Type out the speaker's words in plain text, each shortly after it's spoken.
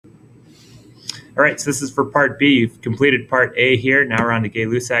All right, so this is for part B. You've completed part A here. Now we're on to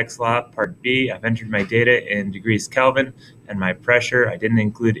Gay-Lussac's law. Part B, I've entered my data in degrees Kelvin and my pressure. I didn't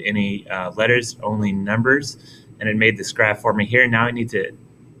include any letters, only numbers, and it made this graph for me here. Now I need to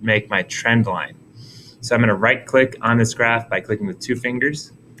make my trend line. So I'm going to right-click on this graph by clicking with 2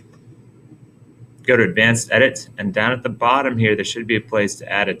 fingers. Go to Advanced Edit, and down at the bottom here, there should be a place to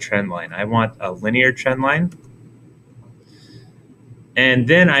add a trend line. I want a linear trend line. And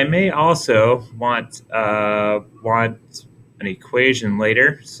then I may also want an equation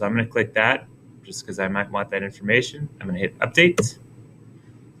later. So I'm going to click that just because I might want that information. I'm going to hit Update.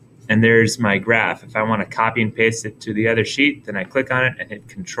 And there's my graph. If I want to copy and paste it to the other sheet, then I click on it and hit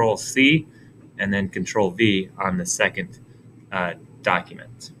Control-C and then Control-V on the second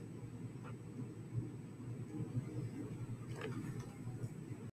document.